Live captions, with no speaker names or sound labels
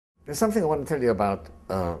There's something I want to tell you about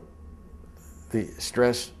the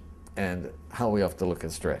stress and how we have to look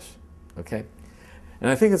at stress, okay? And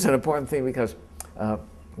I think it's an important thing because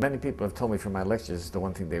many people have told me from my lectures it's the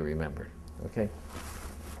one thing they remember, okay?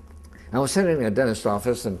 I was sitting in a dentist's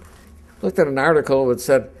office and looked at an article that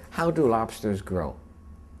said, how do lobsters grow?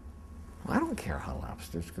 Well, I don't care how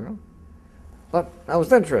lobsters grow. But I was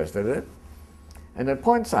interested in it. And it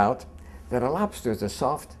points out that a lobster is a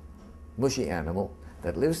soft, mushy animal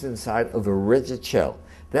that lives inside of a rigid shell.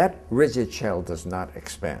 That rigid shell does not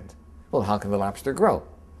expand. Well, how can the lobster grow?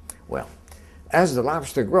 Well, as the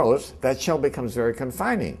lobster grows, that shell becomes very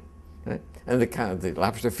confining. Right? And the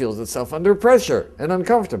lobster feels itself under pressure and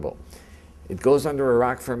uncomfortable. It goes under a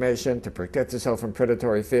rock formation to protect itself from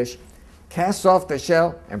predatory fish, casts off the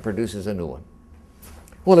shell, and produces a new one.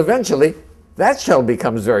 Well, eventually, that shell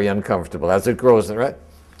becomes very uncomfortable as it grows, right?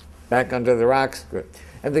 Back under the rocks. Good.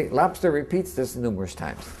 And the lobster repeats this numerous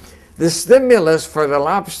times. The stimulus for the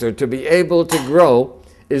lobster to be able to grow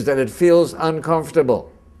is that it feels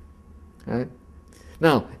uncomfortable. Right?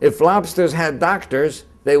 Now, if lobsters had doctors,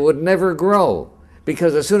 they would never grow,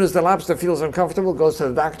 because as soon as the lobster feels uncomfortable, goes to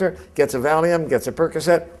the doctor, gets a Valium, gets a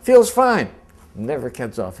Percocet, feels fine, never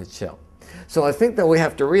gets off its shell. So I think that we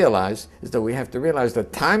have to realize that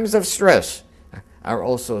times of stress are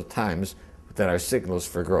also times that are signals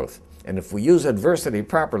for growth. And if we use adversity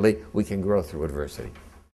properly, we can grow through adversity.